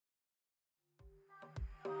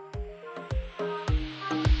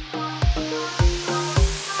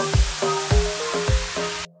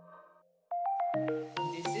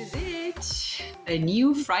a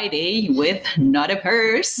new Friday with Not a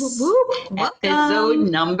Purse. Whoop, whoop. Episode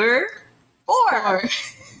number 4.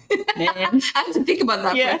 Man. I have to think about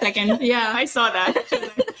that for a second. Yeah, I saw that.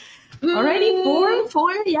 Already 4?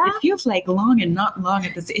 4, yeah. It feels like long and not long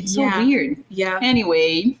at this. It's so weird. Yeah.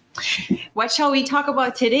 Anyway, what shall we talk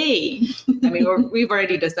about today? I mean, we've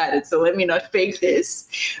already decided, so let me not fake this.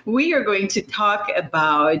 We are going to talk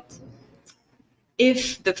about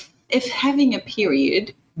if having a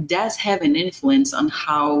period does have an influence on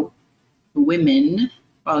how women,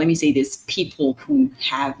 well, let me say this, people who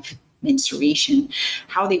have menstruation,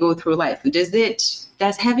 how they go through life.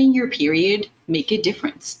 Does having your period make a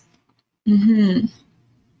difference? Mm-hmm.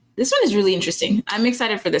 This one is really interesting. I'm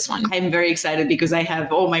excited for this one. I'm very excited because I have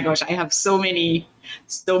so many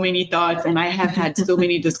thoughts, and I have had so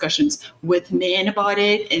many discussions with men about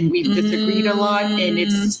it, and we've disagreed a lot, and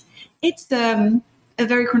it's a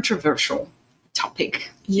very controversial topic.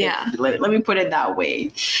 Yeah. Let me put it that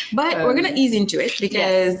way. But we're going to ease into it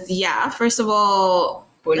because, first of all,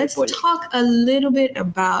 let's talk a little bit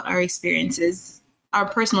about our experiences, our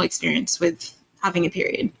personal experience with having a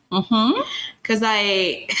period. Because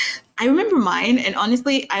I remember mine, and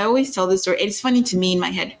honestly, I always tell this story. It's funny to me in my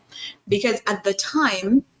head because at the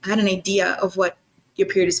time, I had an idea of what your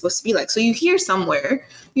period is supposed to be like. So you hear somewhere,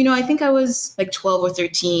 I think I was like 12 or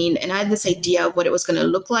 13, and I had this idea of what it was going to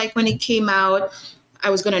look like when it came out. I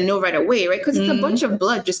was going to know right away, right? Because it's a bunch of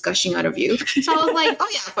blood just gushing out of you. So I was like, oh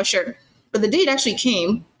yeah, for sure. But the day it actually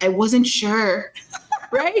came, I wasn't sure,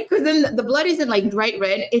 right? Because then the blood isn't like bright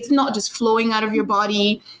red. It's not just flowing out of your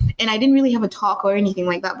body. And I didn't really have a talk or anything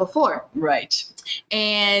like that before. Right.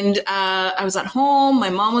 And I was at home. My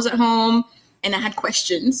mom was at home. And I had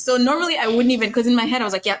questions. So normally I wouldn't even, because in my head I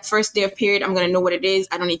was like, yeah, first day of period, I'm going to know what it is.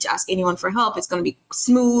 I don't need to ask anyone for help. It's going to be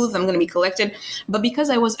smooth. I'm going to be collected. But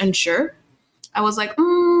because I was unsure, I was like,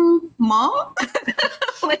 Mom,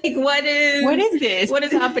 like, what is this? What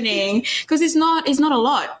is happening? Because it's not a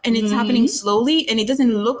lot, and it's happening slowly, and it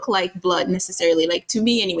doesn't look like blood necessarily. Like, to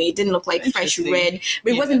me anyway, it didn't look like fresh red,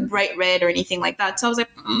 but it wasn't bright red or anything like that. So I was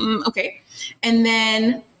like, okay. And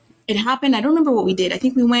then it happened. I don't remember what we did. I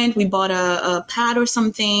think we bought a pad or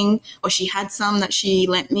something, or she had some that she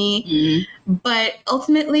lent me. But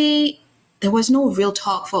ultimately, there was no real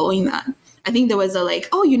talk following that. I think there was a like,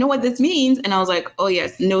 oh, you know what this means? And I was like, oh,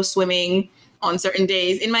 yes, no swimming on certain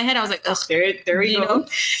days. In my head, I was like, ugh, there you go.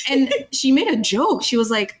 And she made a joke. She was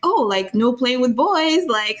like, oh, like no playing with boys.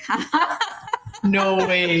 Like, no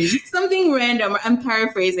way. Something random. I'm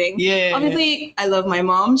paraphrasing. Yeah. Obviously, I love my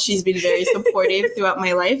mom. She's been very supportive throughout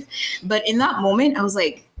my life. But in that moment, I was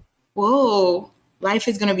like, whoa, life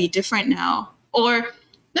is going to be different now. Or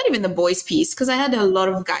not even the boys piece, because I had a lot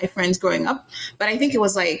of guy friends growing up. But I think it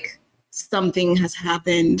was like, something has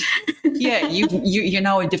happened. Yeah, you're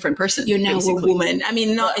now a different person. You're now basically a woman. I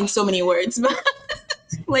mean, not in so many words, but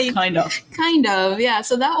like kind of. Yeah.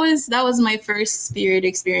 So that was my first period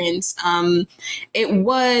experience. It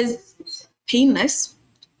was painless.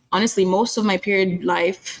 Honestly, most of my period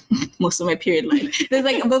life. There's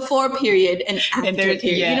like a before period and after period.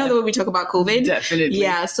 Yeah. You know the way we talk about COVID? Definitely.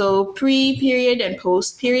 Yeah. So pre-period and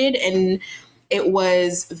post-period, and it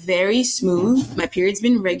was very smooth. My period's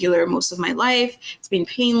been regular most of my life. It's been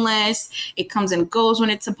painless. It comes and goes when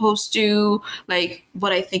it's supposed to, like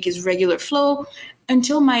what I think is regular flow,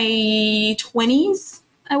 until my 20s,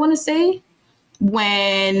 I want to say,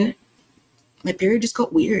 when my period just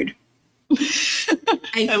got weird.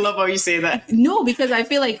 I love how you say that. No, because I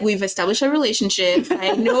feel like we've established a relationship.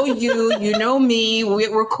 I know you, you know me,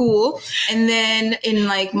 we're cool. And then in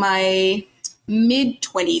like my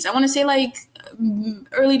mid-20s, I want to say like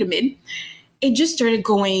early to mid, it just started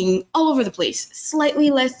going all over the place, slightly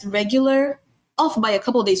less regular, off by a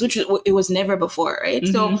couple of days, which it was never before, right?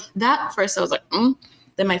 So that first I was like,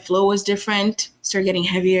 Then my flow was different, started getting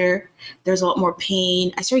heavier. There's a lot more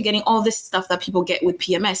pain. I started getting all this stuff that people get with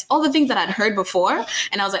PMS, all the things that I'd heard before.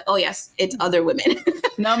 And I was like, oh yes, it's other women.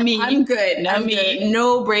 Not me. I'm good. Not me. Good.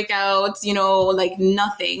 No breakouts, like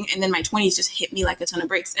nothing. And then my 20s just hit me like a ton of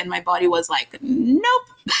bricks. And my body was like, nope.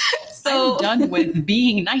 So I'm done with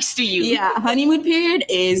being nice to you. Yeah, honeymoon period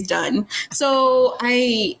is done. So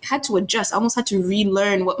I had to adjust. I almost had to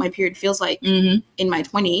relearn what my period feels like in my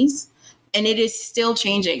 20s. And it is still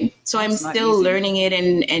changing. So I'm still learning it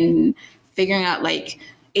and figuring out like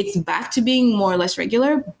it's back to being more or less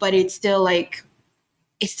regular, but it's still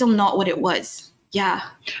not what it was. Yeah.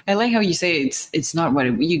 I like how you say it's not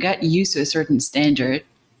what you got used to a certain standard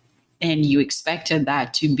and you expected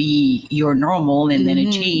that to be your normal, and then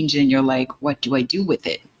it changed and you're like, what do I do with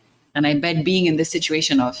it? And I bet being in this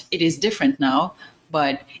situation of it is different now,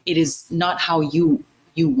 but it is not how you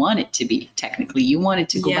you want it to be. Technically, you want it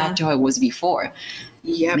to go back to how it was before.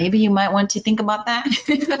 Yeah. Maybe you might want to think about that.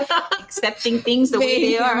 Accepting things the way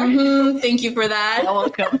they are. Mm-hmm. Thank you for that. You're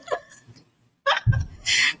welcome.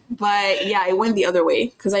 But yeah, it went the other way,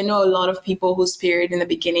 because I know a lot of people whose period in the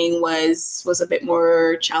beginning was a bit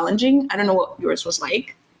more challenging. I don't know what yours was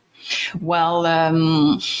like. Well,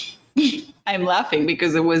 I'm laughing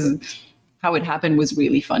because how it happened was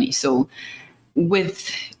really funny. So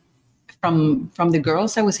from the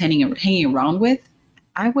girls I was hanging around with,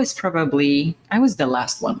 I was the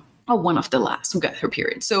last one, or one of the last who got her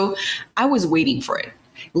period. So I was waiting for it.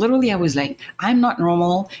 Literally, I was like, I'm not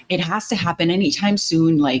normal. It has to happen anytime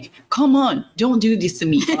soon. Like, come on, don't do this to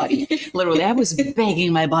me, body. Literally, I was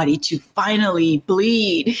begging my body to finally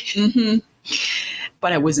bleed. Mm-hmm.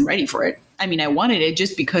 But I wasn't ready for it. I mean, I wanted it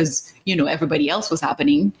just because, everybody else was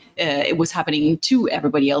happening. It was happening to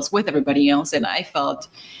everybody else, with everybody else. And I felt,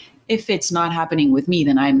 if it's not happening with me,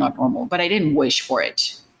 then I'm not normal. But I didn't wish for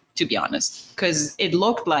it, to be honest, because it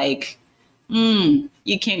looked like,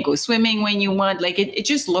 you can't go swimming when you want. Like, it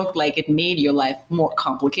just looked like it made your life more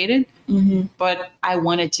complicated. Mm-hmm. But I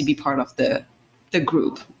wanted to be part of the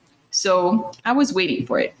group. So I was waiting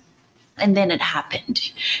for it. And then it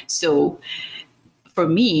happened. So for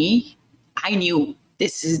me, I knew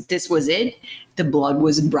this was it. The blood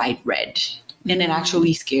was bright red. And it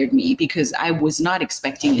actually scared me because I was not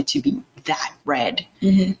expecting it to be that red.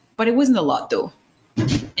 Mm-hmm. But it wasn't a lot, though.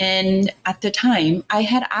 And at the time, I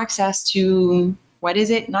had access to, what is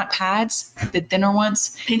it? Not pads, the thinner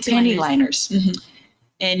ones, panty liners. Mm-hmm.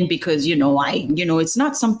 And because, it's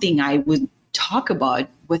not something I would talk about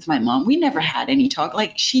with my mom. We never had any talk.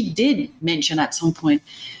 Like, she did mention at some point,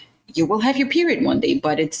 you will have your period one day,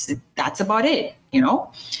 but that's about it,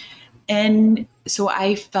 And so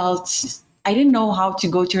I felt, I didn't know how to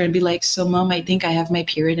go to her and be like, so Mom, I think I have my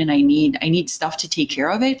period and I need stuff to take care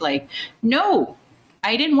of it. Like, no,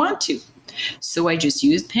 I didn't want to. So I just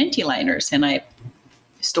used panty liners, and I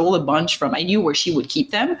stole a bunch I knew where she would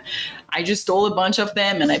keep them. I just stole a bunch of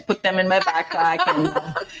them and I put them in my backpack, and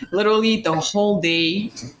literally the whole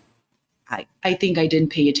day, I think I didn't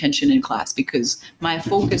pay attention in class because my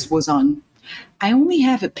focus was on, I only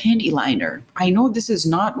have a panty liner. I know this is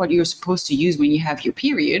not what you're supposed to use when you have your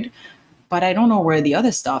period, but I don't know where the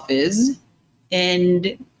other stuff is.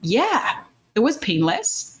 And yeah, it was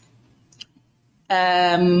painless.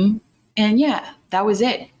 And yeah, that was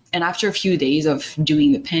it. And after a few days of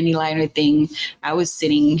doing the panty liner thing, I was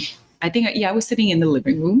sitting in the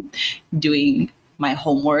living room doing my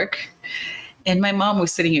homework. And my mom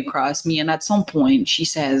was sitting across me. And at some point she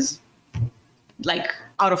says, like,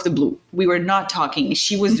 out of the blue, we were not talking.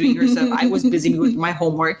 She was doing her stuff. I was busy with my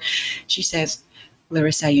homework. She says,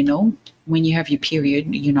 Larissa, when you have your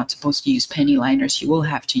period, you're not supposed to use panty liners. You will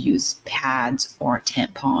have to use pads or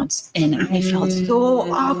tampons. And I felt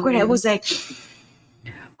so awkward. I was like,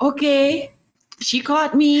 okay, she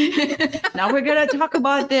caught me. Now we're going to talk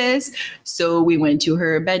about this. So we went to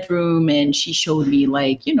her bedroom and she showed me,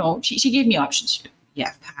 like, she gave me options. You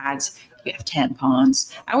have pads, you have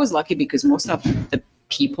tampons. I was lucky because most of the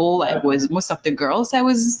girls I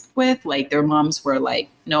was with, like, their moms were like,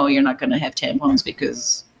 no, you're not going to have tampons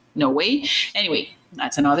because no way. Anyway,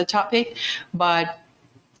 that's another topic. But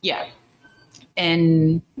yeah.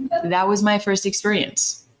 And that was my first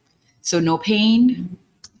experience. So no pain,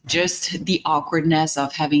 just the awkwardness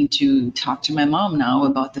of having to talk to my mom now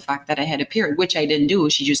about the fact that I had a period, which I didn't do.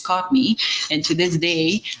 She just caught me. And to this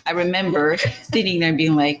day, I remember sitting there and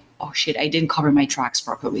being like, oh shit, I didn't cover my tracks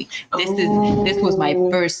properly. This was my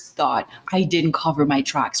first thought. I didn't cover my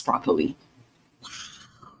tracks properly.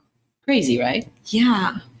 Crazy, right?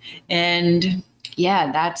 Yeah. And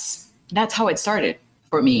yeah, that's how it started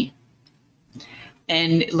for me.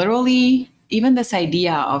 And literally, even this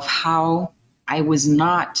idea of how I was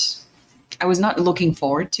not looking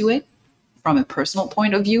forward to it from a personal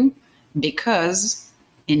point of view, because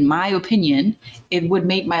in my opinion, it would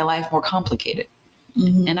make my life more complicated.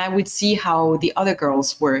 Mm-hmm. And I would see how the other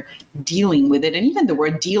girls were dealing with it. And even the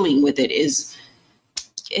word dealing with it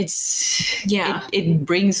it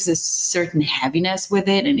brings this certain heaviness with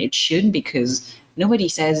it, and it shouldn't, because nobody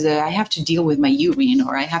says I have to deal with my urine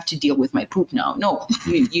or I have to deal with my poop now. No,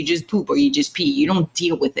 you just poop or you just pee. You don't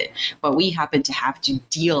deal with it. But we happen to have to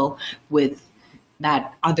deal with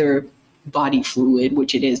that other body fluid,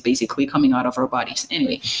 which it is basically coming out of our bodies.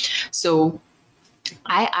 Anyway, so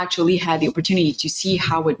I actually had the opportunity to see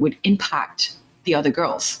how it would impact the other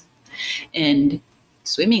girls. And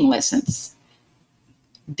swimming lessons,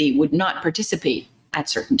 they would not participate at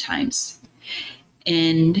certain times.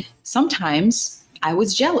 And sometimes I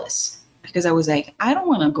was jealous because I was like, I don't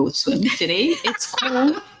want to go swim today. It's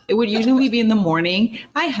cold. It would usually be in the morning.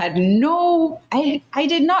 I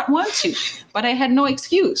did not want to, but I had no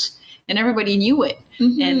excuse. And everybody knew it.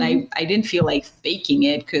 Mm-hmm. And I didn't feel like faking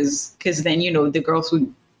it because then, the girls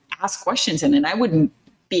would ask questions and then I wouldn't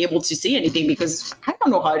be able to say anything because I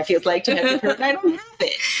don't know how it feels like to have it and I don't have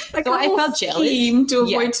it. Like so I felt jealous. To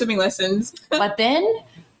avoid swimming lessons. But then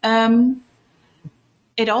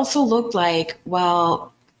it also looked like,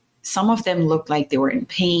 well, some of them looked like they were in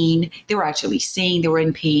pain. They were actually saying they were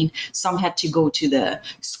in pain. Some had to go to the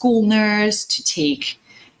school nurse to take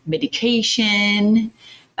medication.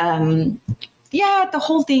 The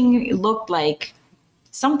whole thing looked like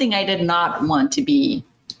something I did not want to be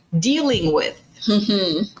dealing with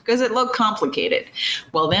because it looked complicated.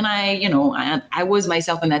 Well, then I was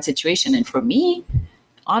myself in that situation. And for me,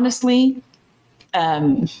 honestly,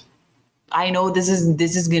 I know this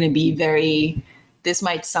is going to be this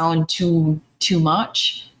might sound too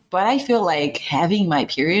much, but I feel like having my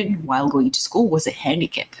period while going to school was a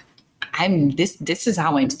handicap. This is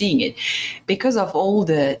how I'm seeing it because of all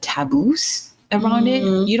the taboos around it.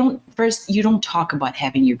 You don't talk about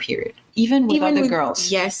having your period, even with other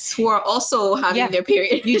girls. Yes, who are also having their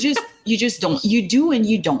period. you just don't. You do and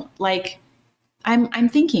you don't. Like I'm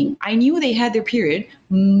thinking, I knew they had their period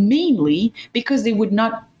mainly because they would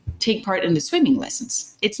not take part in the swimming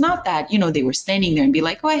lessons. It's not that, they were standing there and be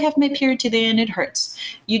like, oh, I have my period today and it hurts.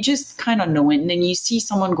 You just kind of know it. And then you see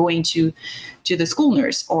someone going to the school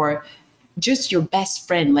nurse or just your best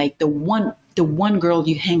friend, like the one girl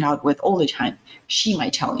you hang out with all the time, she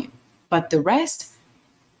might tell you. But the rest,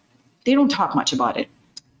 they don't talk much about it.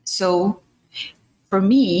 So for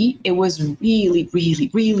me, it was really,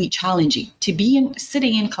 really, really challenging to be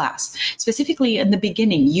sitting in class, specifically in the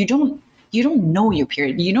beginning. You don't know your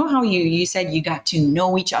period. You know how you said you got to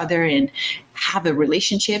know each other and have a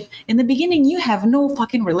relationship. In the beginning, you have no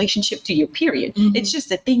fucking relationship to your period. Mm-hmm. It's just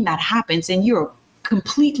a thing that happens and you're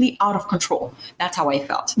completely out of control. That's how I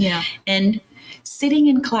felt. Yeah. And sitting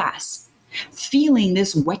in class, feeling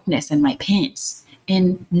this wetness in my pants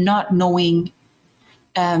and not knowing,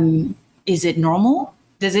 is it normal?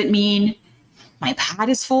 Does it mean my pad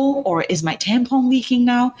is full or is my tampon leaking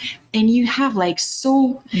now? And you have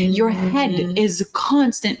your head is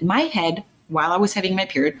constant. My head, while I was having my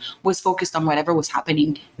period, was focused on whatever was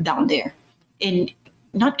happening down there.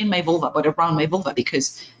 Not in my vulva, but around my vulva,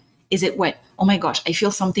 because is it wet? Oh my gosh, I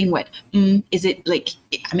feel something wet. Is it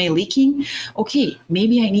am I leaking? Okay,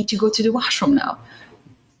 maybe I need to go to the washroom now.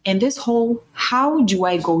 And this whole, how do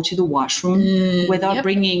I go to the washroom without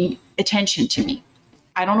bringing attention to me?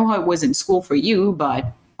 I don't know how it was in school for you, but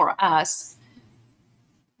for us,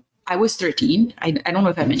 I was 13. I don't know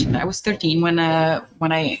if I mentioned that. I was 13 when I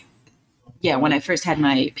first had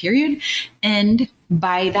my period. And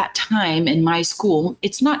by that time in my school,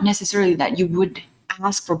 it's not necessarily that you would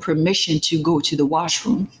ask for permission to go to the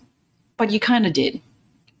washroom, but you kind of did.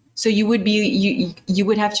 So you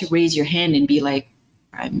would have to raise your hand and be like,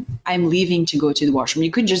 I'm leaving to go to the washroom.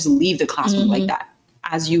 You couldn't just leave the classroom like that,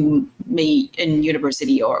 as you may in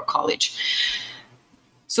university or college.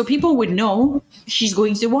 So people would know she's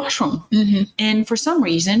going to the washroom. Mm-hmm. And for some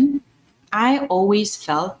reason, I always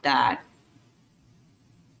felt that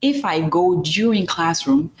if I go during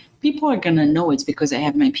classroom, people are going to know it's because I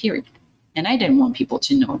have my period. And I didn't want people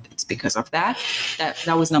to know it's because of that.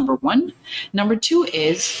 That was number one. Number two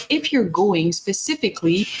is if you're going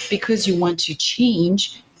specifically because you want to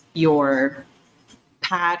change your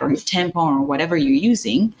pad or your tampon or whatever you're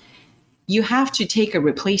using, you have to take a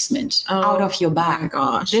replacement out of your bag. Oh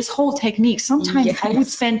my gosh. This whole technique, sometimes I would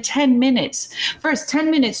spend 10 minutes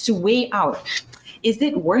to weigh out. Is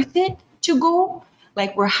it worth it to go?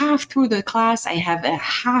 Like we're half through the class. I have a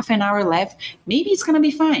half an hour left. Maybe it's going to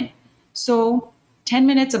be fine. So 10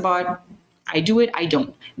 minutes about I do it, I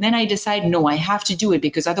don't. Then I decide, no, I have to do it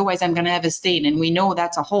because otherwise I'm going to have a stain. And we know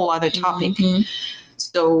that's a whole other topic. Mm-hmm.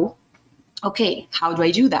 So, okay, how do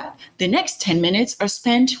I do that? The next 10 minutes are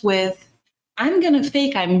spent with, I'm going to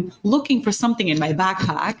fake I'm looking for something in my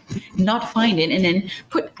backpack, not find it. And then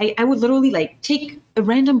I would literally take a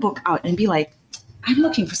random book out and be like, I'm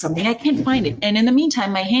looking for something. I can't find it. And in the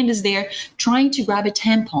meantime, my hand is there trying to grab a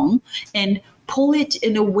tampon and pull it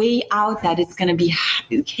in a way out that it's going to be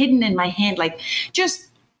hidden in my hand, just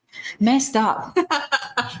messed up.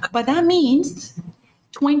 But that means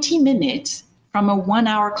 20 minutes from a 1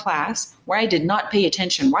 hour class where I did not pay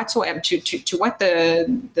attention whatsoever to what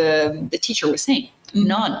the teacher was saying. Mm-hmm.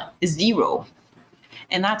 None, zero.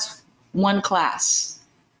 And that's one class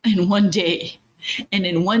in one day. And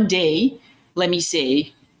in one day, let me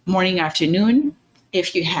say morning, afternoon,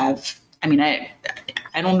 if you have,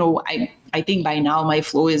 I don't know, I think by now my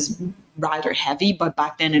flow is rather heavy, but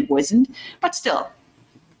back then it wasn't. But still,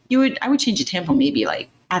 I would change the tempo maybe like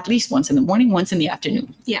at least once in the morning, once in the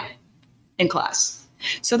afternoon. Yeah. In class.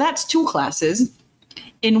 So that's 2 classes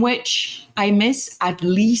in which I miss at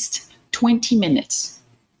least 20 minutes.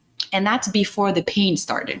 And that's before the pain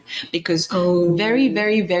started, because very,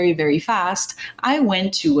 very, very, very fast, I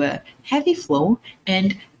went to a heavy flow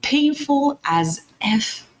and painful as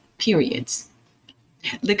F periods.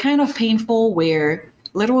 The kind of painful where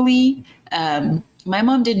literally my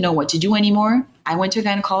mom didn't know what to do anymore. I went to a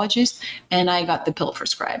gynecologist and I got the pill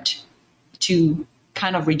prescribed to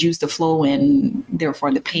kind of reduce the flow and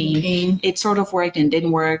therefore the pain. It sort of worked and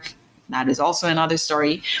didn't work. That is also another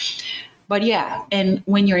story. But yeah, and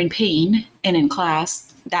when you're in pain and in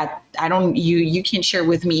class, that you can share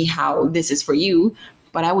with me how this is for you,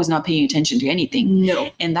 but I was not paying attention to anything. No.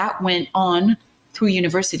 And that went on through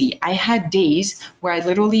university. I had days where I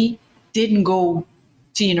literally didn't go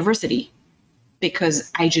to university because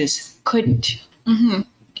I just couldn't. Mm-hmm.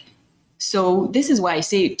 So this is why I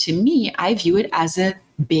say, to me, I view it as a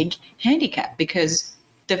big handicap, because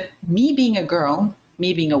me being a girl,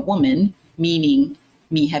 me being a woman, meaning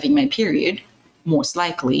me having my period, most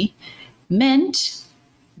likely, meant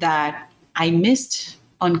that I missed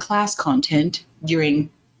on class content during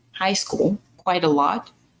high school quite a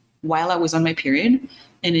lot while I was on my period.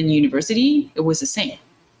 And in university, it was the same.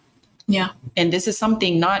 Yeah. And this is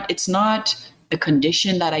something it's not a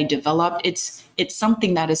condition that I developed. It's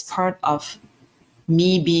something that is part of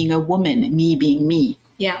me being a woman, me being me.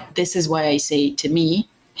 Yeah. This is why I say, to me,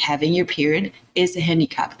 having your period is a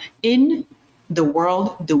handicap in the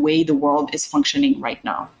world, the way the world is functioning right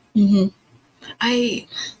now. Mm-hmm.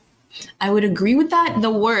 I would agree with that. The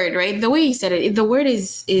word, right? The way you said it, the word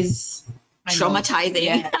is traumatizing.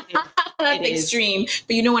 Yeah, That's extreme.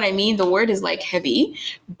 But you know what I mean? The word is like heavy,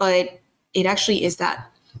 but it actually is that,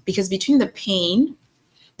 because between the pain,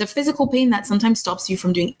 the physical pain that sometimes stops you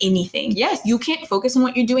from doing anything. Yes. You can't focus on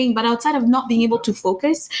what you're doing, but outside of not being able to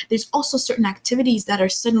focus, there's also certain activities that are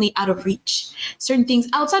suddenly out of reach. Certain things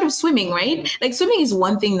outside of swimming, right? Like swimming is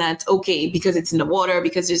one thing that's okay because it's in the water,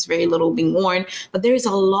 because there's very little being worn, but there is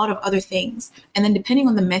a lot of other things. And then depending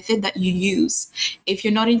on the method that you use, if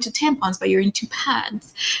you're not into tampons, but you're into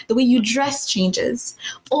pads, the way you dress changes.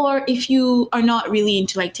 Or if you are not really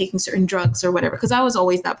into like taking certain drugs or whatever, because I was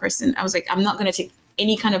always that person. I was like, I'm not going to take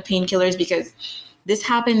any kind of painkillers because this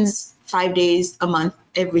happens 5 days a month,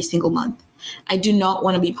 every single month. I do not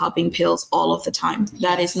want to be popping pills all of the time.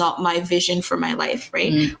 That is not my vision for my life,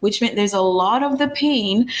 right? Mm. Which meant there's a lot of the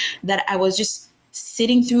pain that I was just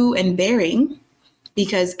sitting through and bearing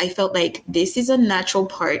because I felt like this is a natural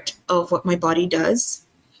part of what my body does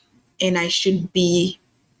and I should be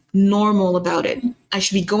normal about it. I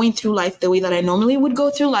should be going through life the way that I normally would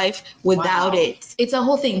go through life without it. It's a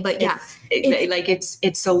whole thing, but yeah.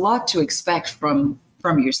 It's a lot to expect from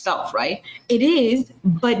yourself, right? It is,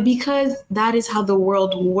 but because that is how the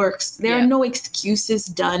world works, there are no excuses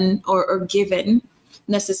done or given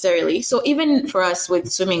necessarily. So even for us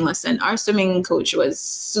with swimming lesson, our swimming coach was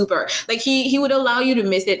super, like he would allow you to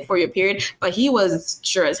miss it for your period, but he was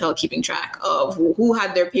sure as hell keeping track of who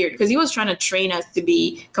had their period because he was trying to train us to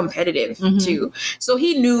be competitive too. So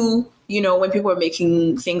he knew, when people were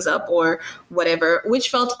making things up or whatever, which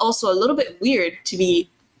felt also a little bit weird to be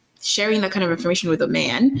sharing that kind of information with a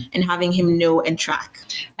man and having him know and track.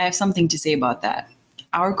 I have something to say about that.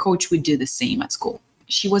 Our coach would do the same at school.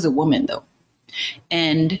 She was a woman though.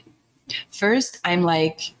 And first, I'm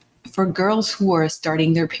like, for girls who are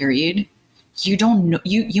starting their period, you don't know,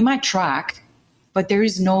 you might track, but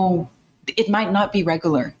it might not be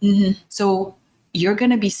regular. Mm-hmm. So you're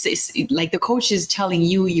going to be like the coach is telling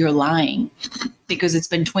you you're lying because it's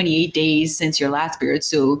been 28 days since your last period.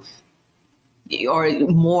 So, or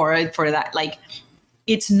more for that, like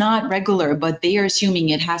it's not regular, but they are assuming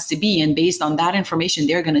it has to be. And based on that information,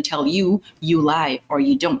 they're going to tell you lie or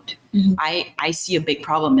you don't. Mm-hmm. I see a big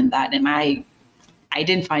problem in that. And I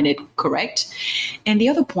didn't find it correct. And the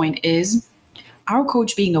other point is our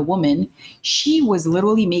coach being a woman, she was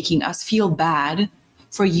literally making us feel bad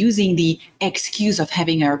for using the excuse of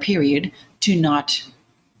having our period to not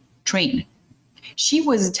train. She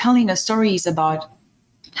was telling us stories about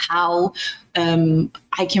how,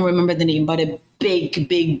 I can't remember the name, but a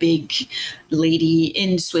big lady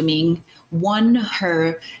in swimming won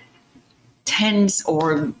her 10th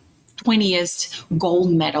or 20th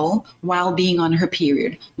gold medal while being on her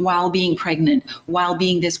period, while being pregnant, while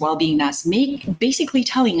being this, while being that. Basically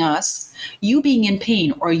telling us you being in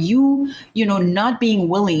pain or you not being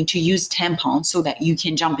willing to use tampons so that you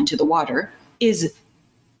can jump into the water is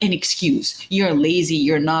an excuse. You're lazy,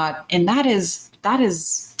 you're not. And that is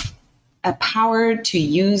a power to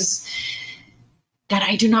use that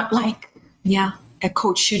I do not like. Yeah. A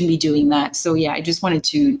coach shouldn't be doing that. So yeah, I just wanted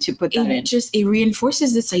to put that in. It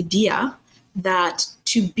reinforces this idea that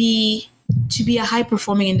to be a high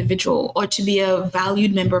performing individual, or to be a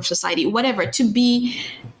valued member of society, whatever, to be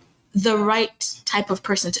the right type of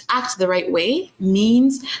person, to act the right way,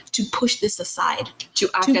 means to push this aside. To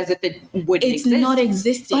act as if it wouldn't exist. It's not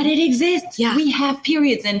existing. But it exists. Yeah. We have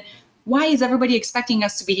periods. And why is everybody expecting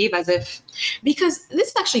us to behave as if? Because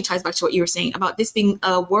this actually ties back to what you were saying about this being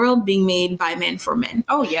a world being made by men for men.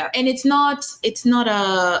 Oh yeah. And it's not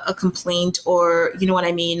a complaint, or you know what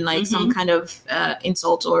I mean, like some kind of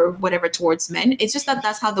insult or whatever towards men. It's just that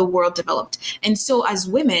that's how the world developed. And so as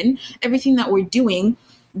women, everything that we're doing,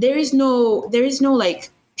 there is no like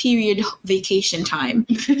period vacation time.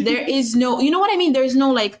 There is no, you know what I mean? There's no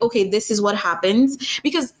like, okay, this is what happens,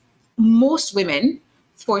 because most women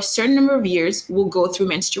for a certain number of years will go through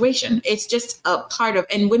menstruation. It's just a part of,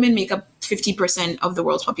 and women make up 50% of the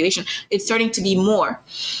world's population. It's starting to be more.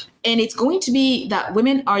 And it's going to be that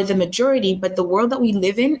women are the majority, but the world that we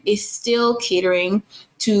live in is still catering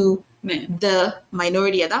to Men. The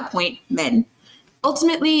minority at that point, men.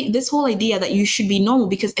 Ultimately, this whole idea that you should be normal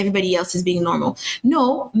because everybody else is being normal.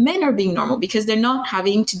 No, men are being normal because they're not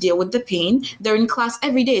having to deal with the pain. They're in class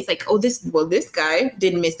every day. It's like, oh, this guy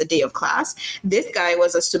didn't miss the day of class. This guy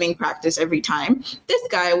was a swimming practice every time. This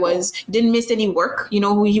guy didn't miss any work. You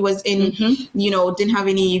know, who he was in, didn't have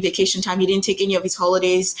any vacation time. He didn't take any of his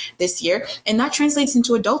holidays this year. And that translates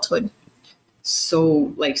into adulthood.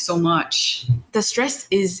 So much. The stress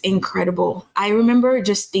is incredible. I remember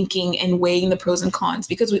just thinking and weighing the pros and cons,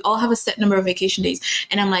 because we all have a set number of vacation days.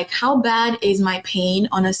 And I'm like, how bad is my pain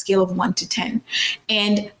on a scale of 1 to 10?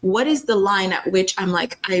 And what is the line at which I'm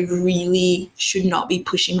like, I really should not be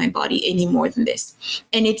pushing my body any more than this?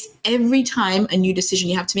 And it's every time a new decision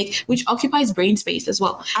you have to make, which occupies brain space as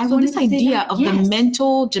well. So this idea of the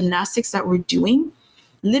mental gymnastics that we're doing,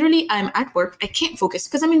 literally, I'm at work, I can't focus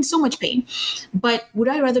because I'm in so much pain. But would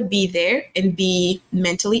I rather be there and be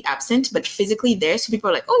mentally absent, but physically there? So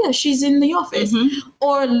people are like, oh yeah, she's in the office.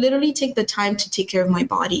 Or literally take the time to take care of my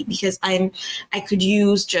body, because I could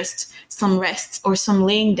use just some rest or some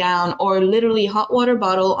laying down, or literally hot water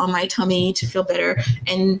bottle on my tummy to feel better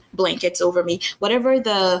and blankets over me. Whatever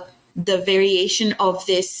the variation of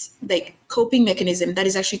this like coping mechanism that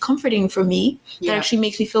is actually comforting for me, that actually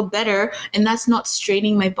makes me feel better, and that's not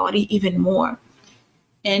straining my body even more.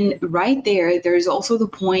 And right there's also the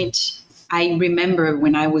point, I remember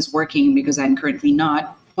when I was working, because I'm currently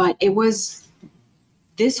not, but it was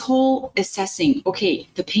this whole assessing, okay,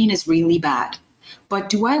 the pain is really bad, but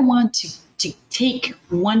do I want to take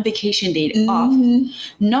one vacation day off,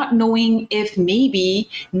 not knowing if maybe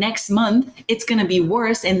next month it's going to be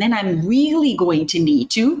worse, and then I'm really going to need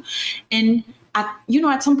to. And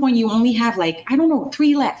at some point you only have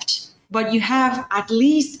 3 left, but you have at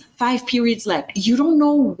least 5 periods left. You don't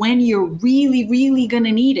know when you're really, really going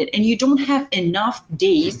to need it. And you don't have enough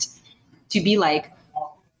days to be like,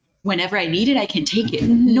 whenever I need it, I can take it.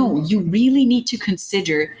 No, you really need to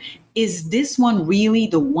consider, is this one really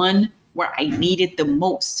the one where I need it the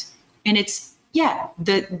most? And it's,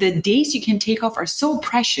 the days you can take off are so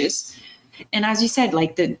precious. And as you said,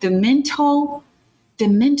 like the mental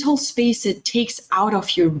space it takes out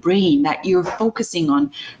of your brain that you're focusing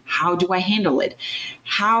on, how do I handle it?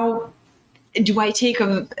 How do I take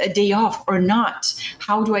a day off or not?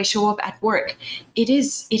 How do I show up at work? It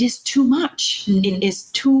is too much. It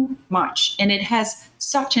is too much. And it has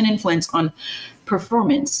such an influence on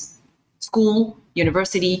performance, school,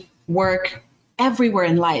 university, work, everywhere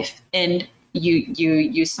in life. And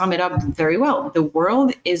you sum it up very well. The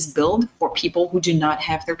world is built for people who do not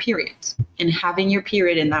have their periods. And having your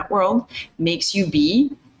period in that world makes you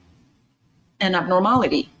be an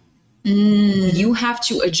abnormality. You have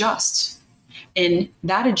to adjust. And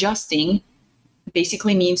that adjusting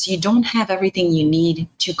basically means you don't have everything you need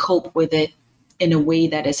to cope with it in a way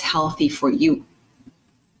that is healthy for you.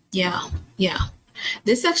 Yeah.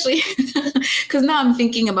 This actually, because now I'm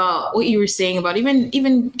thinking about what you were saying about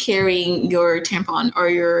even carrying your tampon or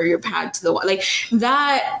your pad to the wall, like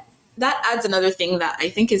that adds another thing that I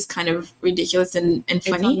think is kind of ridiculous and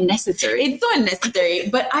funny. It's unnecessary. It's so unnecessary.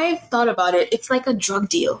 But I've thought about it. It's like a drug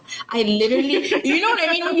deal. I literally, you know what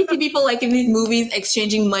I mean? When you see people like in these movies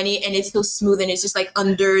exchanging money, and it's so smooth, and it's just like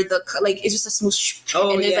under the, like, it's just a smooth,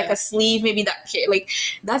 and there's like a sleeve, maybe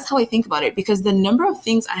that's how I think about it. Because the number of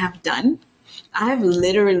things I have done, I have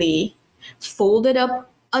literally folded up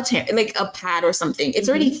like a pad or something. It's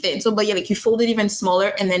already thin. So, but yeah, like you fold it even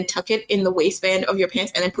smaller and then tuck it in the waistband of your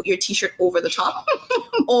pants and then put your t-shirt over the top,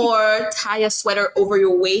 or tie a sweater over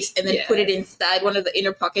your waist and then put it inside one of the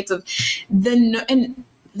inner pockets of and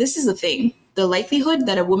this is the thing. The likelihood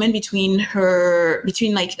that a woman between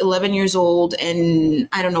like 11 years old and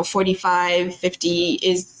I don't know, 45, 50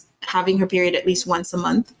 is having her period at least once a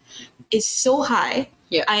month is so high.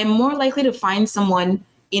 Yeah. I am more likely to find someone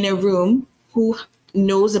in a room who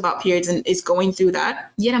knows about periods and is going through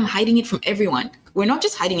that, yet I'm hiding it from everyone. We're not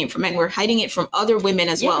just hiding it from men, we're hiding it from other women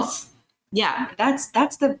as well. Yeah. That's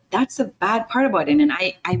the bad part about it. And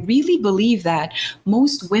I really believe that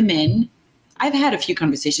most women, I've had a few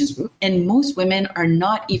conversations with, and most women are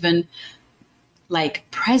not even like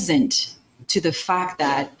present to the fact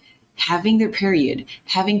that having their period,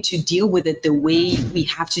 having to deal with it the way we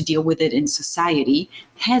have to deal with it in society,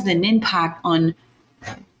 has an impact on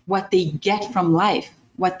what they get from life,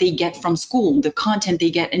 what they get from school, the content they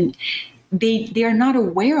get. And they are not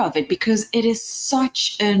aware of it because it is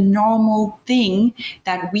such a normal thing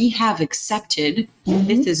that we have accepted.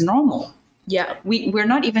 This is normal. Yeah. We're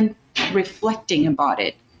not even reflecting about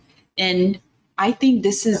it. And I think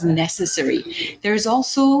this is necessary. There's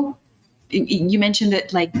also, you mentioned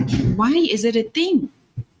that, like, why is it a thing?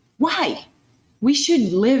 Why? We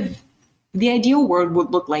should live, the ideal world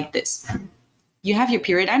would look like this. You have your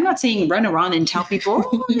period. I'm not saying run around and tell people,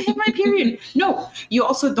 oh, I have my period. No, you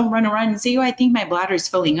also don't run around and say, oh, I think my bladder is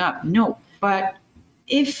filling up. No, but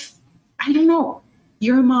if, I don't know,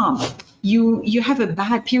 you're a mom, you have a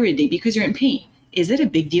bad period day because you're in pain. Is it a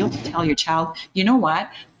big deal to tell your child, you know what,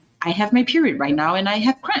 I have my period right now and I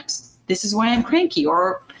have cramps. This is why I'm cranky.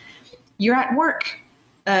 Or you're at work.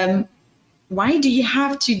 Why do you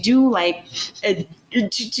have to do like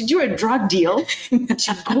to do a drug deal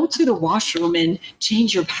to go to the washroom and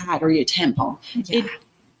change your pad or your tampon? Yeah.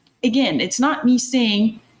 It's not me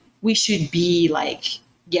saying we should be like,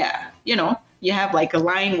 you have like a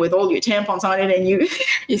line with all your tampons on it and you're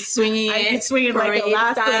swinging it like a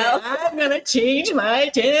last style. I'm gonna change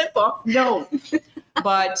my tampon. No,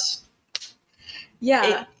 but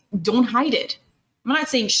don't hide it. I'm not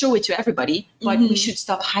saying show it to everybody, but we should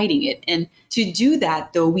stop hiding it. And to do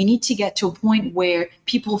that, though, we need to get to a point where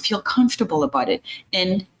people feel comfortable about it.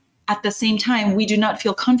 And at the same time, we do not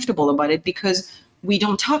feel comfortable about it because we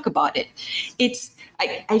don't talk about it.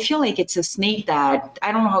 I feel like it's a snake that,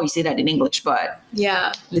 I don't know how you say that in English, but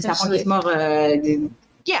it's a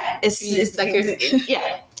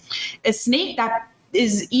snake that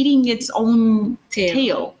is eating its own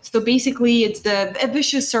tail. So basically it's a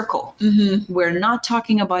vicious circle. We're not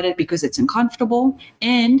talking about it because it's uncomfortable,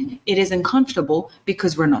 and it is uncomfortable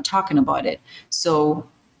because we're not talking about it. So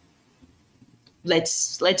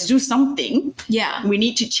let's do something. Yeah. We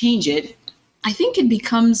need to change it. I think it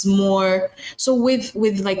becomes more so with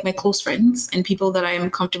like my close friends and people that I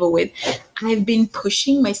am comfortable with. I've been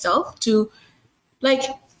pushing myself to like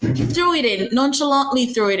throw it in, nonchalantly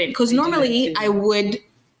throw it in. Because normally I would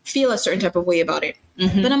feel a certain type of way about it.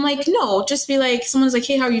 But I'm like, no, just be like, someone's like,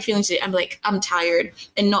 hey, how are you feeling today? I'm like, I'm tired,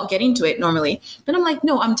 and not getting to it normally. But I'm like,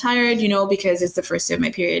 no, I'm tired, because it's the first day of my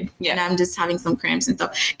period and I'm just having some cramps and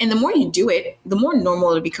stuff. And the more you do it, the more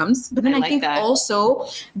normal it becomes. But then I think also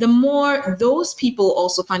the more those people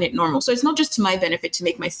also find it normal. So it's not just to my benefit to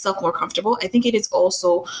make myself more comfortable. I think it is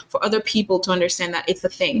also for other people to understand that it's a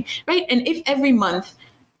thing, right? And if every month,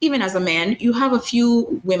 even as a man, you have a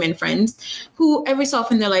few women friends who every so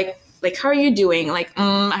often they're like, how are you doing? Like,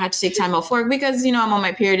 I had to take time off work because, I'm on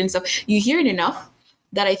my period and stuff. You hear it enough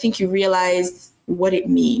that I think you realize what it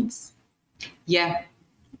means. Yeah.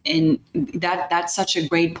 And that's such a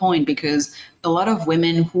great point, because a lot of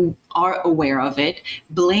women who are aware of it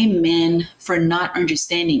blame men for not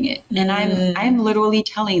understanding it. And I'm literally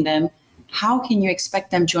telling them, how can you expect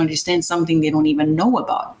them to understand something they don't even know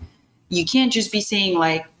about? You can't just be saying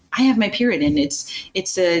like, I have my period and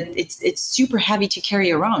it's super heavy to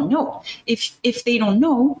carry around. No, if they don't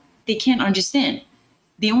know, they can't understand.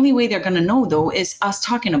 The only way they're going to know, though, is us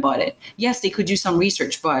talking about it. Yes, they could do some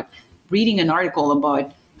research, but reading an article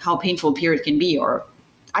about how painful a period can be, or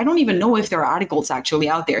I don't even know if there are articles actually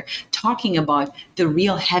out there talking about the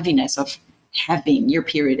real heaviness of having your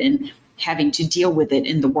period and having to deal with it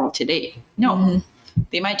in the world today. No,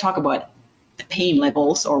 they might talk about pain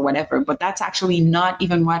levels or whatever, but that's actually not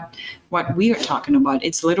even what we are talking about.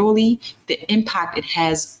 It's literally the impact it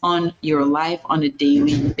has on your life on a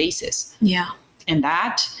daily basis. Yeah. And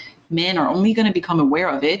that men are only going to become aware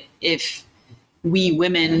of it if we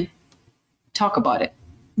women talk about it.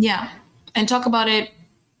 Yeah. And talk about it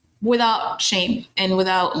without shame and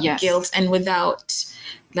without guilt and without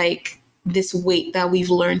like this weight that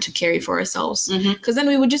we've learned to carry for ourselves. Because then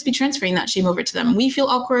we would just be transferring that shame over to them. We feel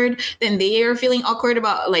awkward, then they are feeling awkward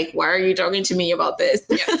about like, why are you talking to me about this?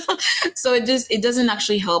 Yeah. So it doesn't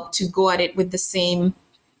actually help to go at it with the same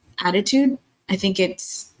attitude. I think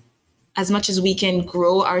it's, as much as we can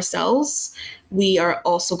grow ourselves, we are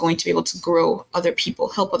also going to be able to grow other people,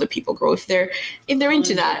 help other people grow if they're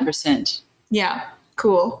into that. 100%. Yeah,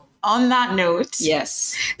 cool. On that note,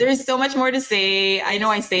 yes, there is so much more to say. I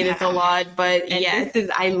know I say this a lot, but yes,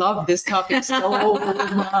 I love this topic so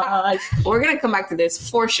much. We're gonna come back to this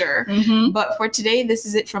for sure. But for today, this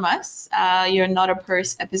is it from us. You're Not a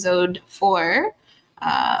Purse, episode 4. 4.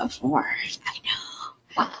 I know.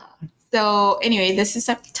 Wow. So anyway, this is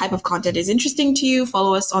type of content is interesting to you.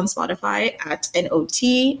 Follow us on Spotify at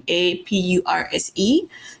NOTAPURSE,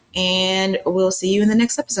 and we'll see you in the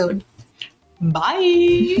next episode.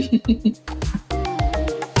 Bye.